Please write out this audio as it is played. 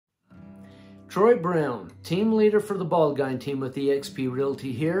Troy Brown, team leader for the Bald Guy team with eXp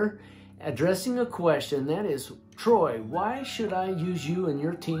Realty here, addressing a question that is, Troy, why should I use you and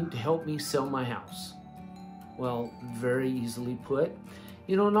your team to help me sell my house? Well, very easily put,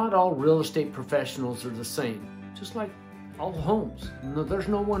 you know, not all real estate professionals are the same, just like all homes. No, there's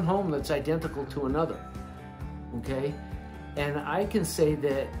no one home that's identical to another, okay? And I can say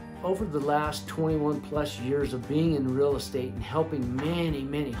that over the last 21 plus years of being in real estate and helping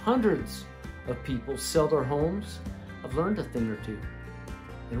many hundreds of people sell their homes, I've learned a thing or two.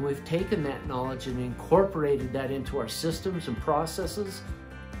 And we've taken that knowledge and incorporated that into our systems and processes.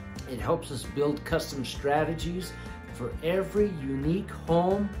 It helps us build custom strategies for every unique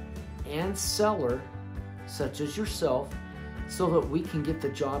home and seller, such as yourself, so that we can get the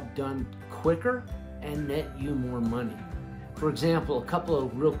job done quicker and net you more money. For example, a couple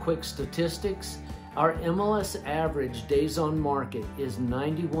of real quick statistics. Our MLS average days on market is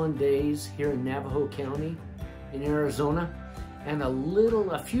 91 days here in Navajo County in Arizona, and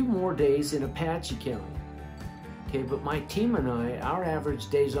a few more days in Apache County. Okay, but my team and I, our average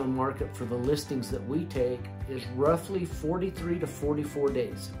days on market for the listings that we take is roughly 43 to 44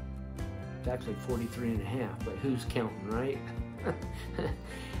 days. It's actually 43 and a half, but who's counting, right?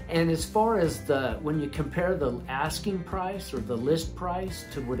 And as far as when you compare the asking price or the list price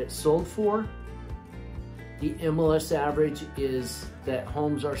to what it's sold for, the MLS average is that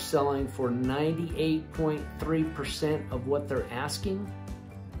homes are selling for 98.3% of what they're asking.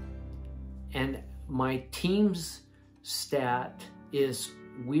 And my team's stat is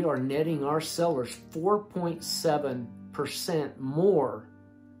we are netting our sellers 4.7% more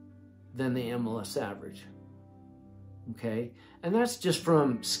than the MLS average. Okay, and that's just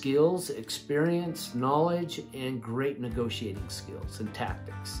from skills, experience, knowledge, and great negotiating skills and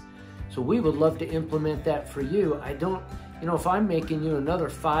tactics. So we would love to implement that for you. If I'm making you another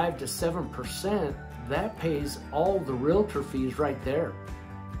 5 to 7%, that pays all the realtor fees right there,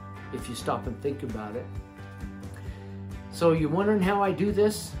 if you stop and think about it. So you're wondering how I do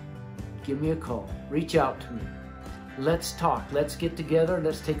this? Give me a call, reach out to me. Let's talk, let's get together,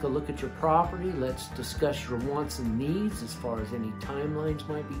 let's take a look at your property, let's discuss your wants and needs as far as any timelines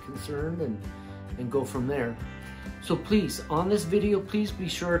might be concerned, and go from there. So please, on this video, please be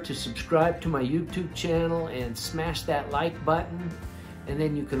sure to subscribe to my YouTube channel and smash that like button. And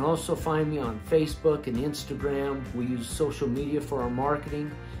then you can also find me on Facebook and Instagram. We use social media for our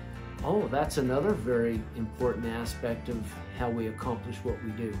marketing. Oh, that's another very important aspect of how we accomplish what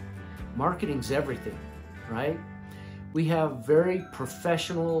we do. Marketing's everything, right? We have very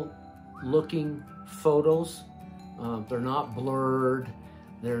professional looking photos. They're not blurred.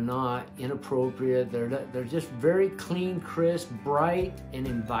 They're not inappropriate. They're just very clean, crisp, bright, and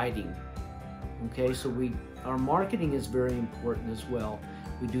inviting. Okay, so our marketing is very important as well.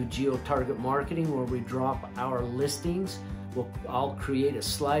 We do geo-target marketing where we drop our listings. I'll create a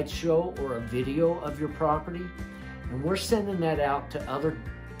slideshow or a video of your property, and we're sending that out to other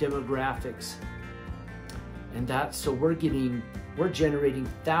demographics. And so we're generating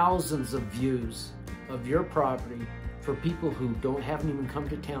thousands of views of your property for people who haven't even come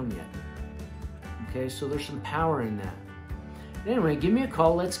to town yet. Okay, so there's some power in that. Anyway, give me a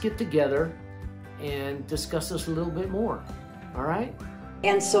call, let's get together and discuss this a little bit more, all right?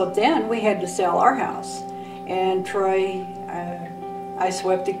 And so then we had to sell our house. And Troy, I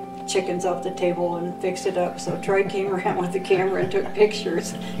swept the chickens off the table and fixed it up. So Troy came around with the camera and took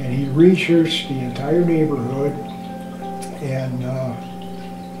pictures. And he researched the entire neighborhood and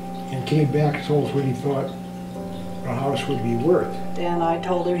came back and told us what he thought the house would be worth. And I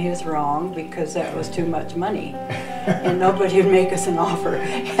told him he was wrong because that was too much money. And nobody would make us an offer.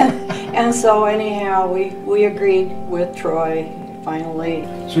 And so anyhow, we agreed with Troy finally.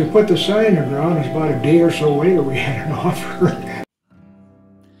 So we put the sign in the ground, and about a day or so later we had an offer.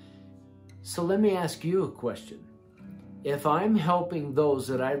 So let me ask you a question. If I'm helping those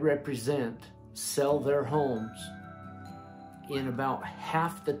that I represent sell their homes in about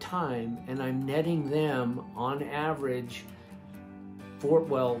half the time, and I'm netting them on average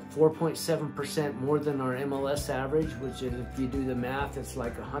 4.7% more than our MLS average, which is, if you do the math, it's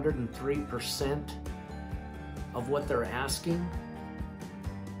like 103% of what they're asking,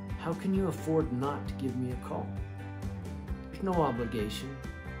 how can you afford not to give me a call? There's no obligation.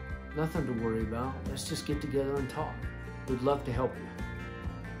 Nothing to worry about. Let's just get together and talk. We'd love to help you.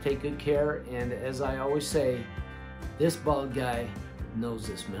 Take good care, and as I always say, this bald guy knows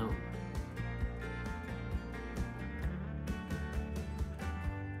this mountain.